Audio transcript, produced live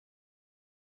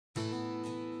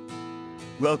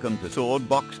Welcome to Sword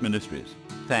Box Ministries.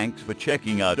 Thanks for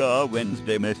checking out our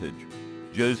Wednesday message.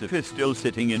 Joseph is still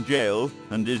sitting in jail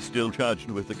and is still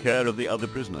charged with the care of the other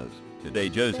prisoners. Today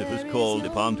Joseph is called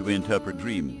upon to interpret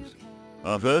dreams.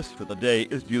 Our verse for the day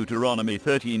is Deuteronomy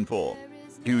 13:4.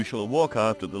 You shall walk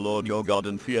after the Lord your God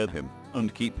and fear him,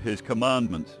 and keep his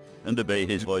commandments, and obey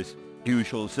his voice. You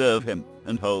shall serve him,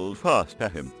 and hold fast to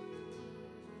him.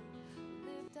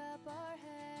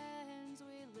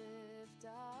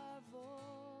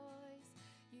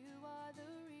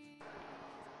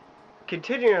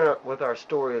 Continuing with our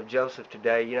story of Joseph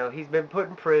today, he's been put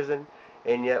in prison,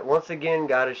 and yet once again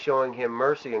God is showing him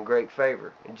mercy and great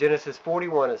favor. In Genesis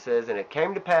 41 it says, "And it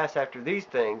came to pass after these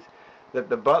things, that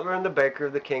the butler and the baker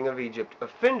of the king of Egypt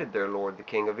offended their lord the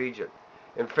king of Egypt.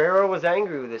 And Pharaoh was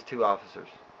angry with his two officers.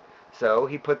 So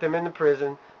he put them in the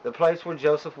prison, the place where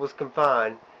Joseph was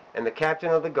confined, and the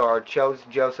captain of the guard charged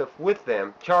Joseph with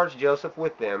them,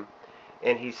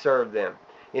 and he served them."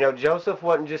 Joseph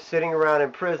wasn't just sitting around in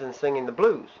prison singing the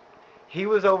blues. He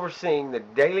was overseeing the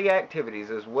daily activities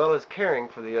as well as caring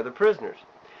for the other prisoners.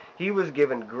 He was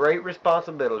given great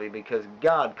responsibility because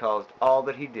God caused all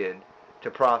that he did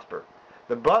to prosper.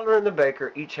 The butler and the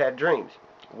baker each had dreams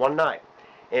one night.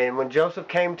 And when Joseph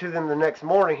came to them the next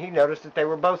morning, he noticed that they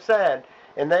were both sad,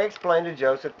 and they explained to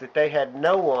Joseph that they had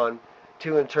no one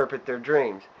to interpret their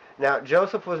dreams. Now,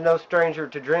 Joseph was no stranger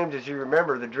to dreams. As you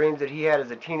remember, the dreams that he had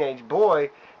as a teenage boy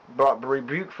brought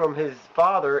rebuke from his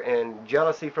father and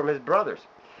jealousy from his brothers.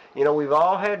 We've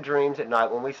all had dreams at night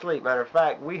when we sleep. Matter of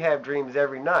fact, we have dreams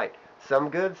every night. Some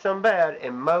good, some bad,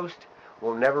 and most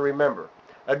we'll never remember.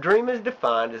 A dream is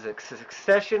defined as a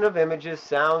succession of images,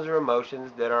 sounds, or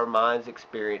emotions that our minds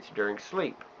experience during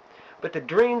sleep. But the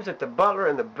dreams that the butler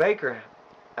and the baker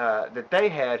that they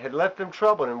had left them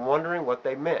troubled and wondering what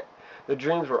they meant. The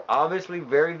dreams were obviously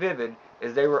very vivid,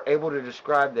 as they were able to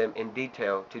describe them in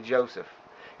detail to Joseph.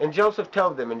 And Joseph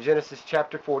told them in Genesis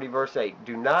chapter 40 verse 8,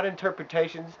 "Do not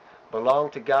interpretations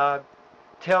belong to God?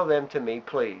 Tell them to me,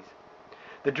 please."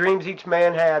 The dreams each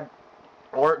man had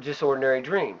weren't just ordinary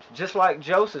dreams. Just like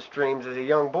Joseph's dreams as a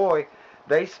young boy,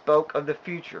 they spoke of the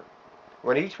future.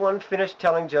 When each one finished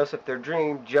telling Joseph their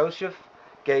dream, Joseph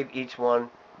gave each one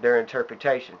their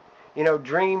interpretation.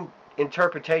 Dream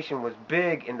interpretation was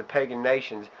big in the pagan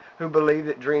nations who believed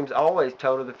that dreams always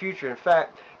told of the future. In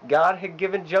fact, God had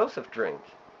given Joseph dreams.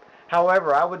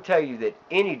 However, I would tell you that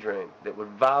any dream that would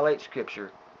violate Scripture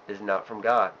is not from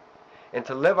God. And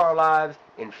to live our lives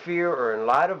in fear or in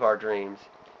light of our dreams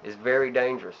is very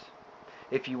dangerous.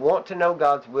 If you want to know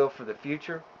God's will for the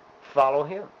future, follow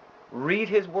Him. Read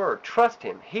His Word. Trust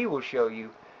Him. He will show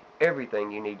you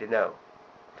everything you need to know.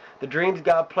 The dreams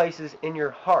God places in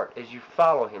your heart as you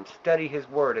follow Him, study His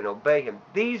Word, and obey Him,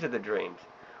 these are the dreams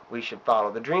we should follow.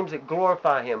 The dreams that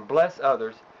glorify Him, bless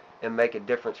others, and make a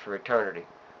difference for eternity.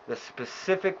 The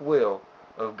specific will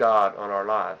of God on our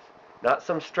lives. Not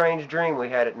some strange dream we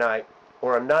had at night,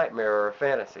 or a nightmare or a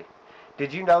fantasy.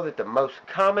 Did you know that the most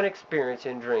common experience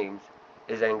in dreams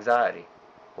is anxiety?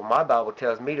 Well, my Bible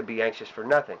tells me to be anxious for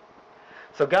nothing.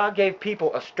 So God gave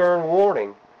people a stern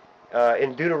warning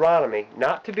in Deuteronomy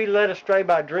not to be led astray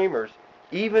by dreamers,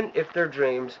 even if their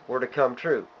dreams were to come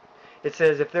true. It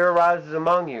says, "If there arises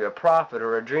among you a prophet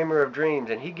or a dreamer of dreams,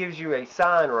 and he gives you a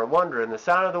sign or a wonder, and the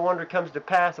sign of the wonder comes to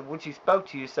pass of which he spoke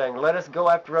to you, saying, Let us go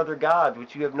after other gods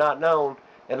which you have not known,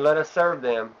 and let us serve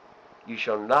them, you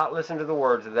shall not listen to the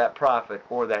words of that prophet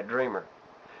or that dreamer.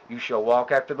 You shall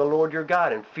walk after the Lord your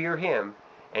God and fear him,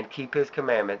 and keep his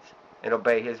commandments, and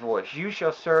obey his voice. You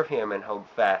shall serve him and hold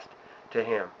fast to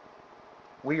him."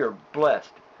 We are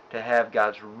blessed to have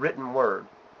God's written word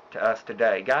to us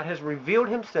today. God has revealed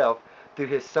himself through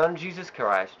his Son Jesus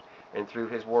Christ and through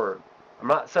his word. I'm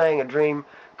not saying a dream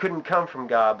couldn't come from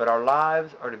God, but our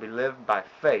lives are to be lived by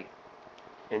faith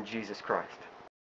in Jesus Christ.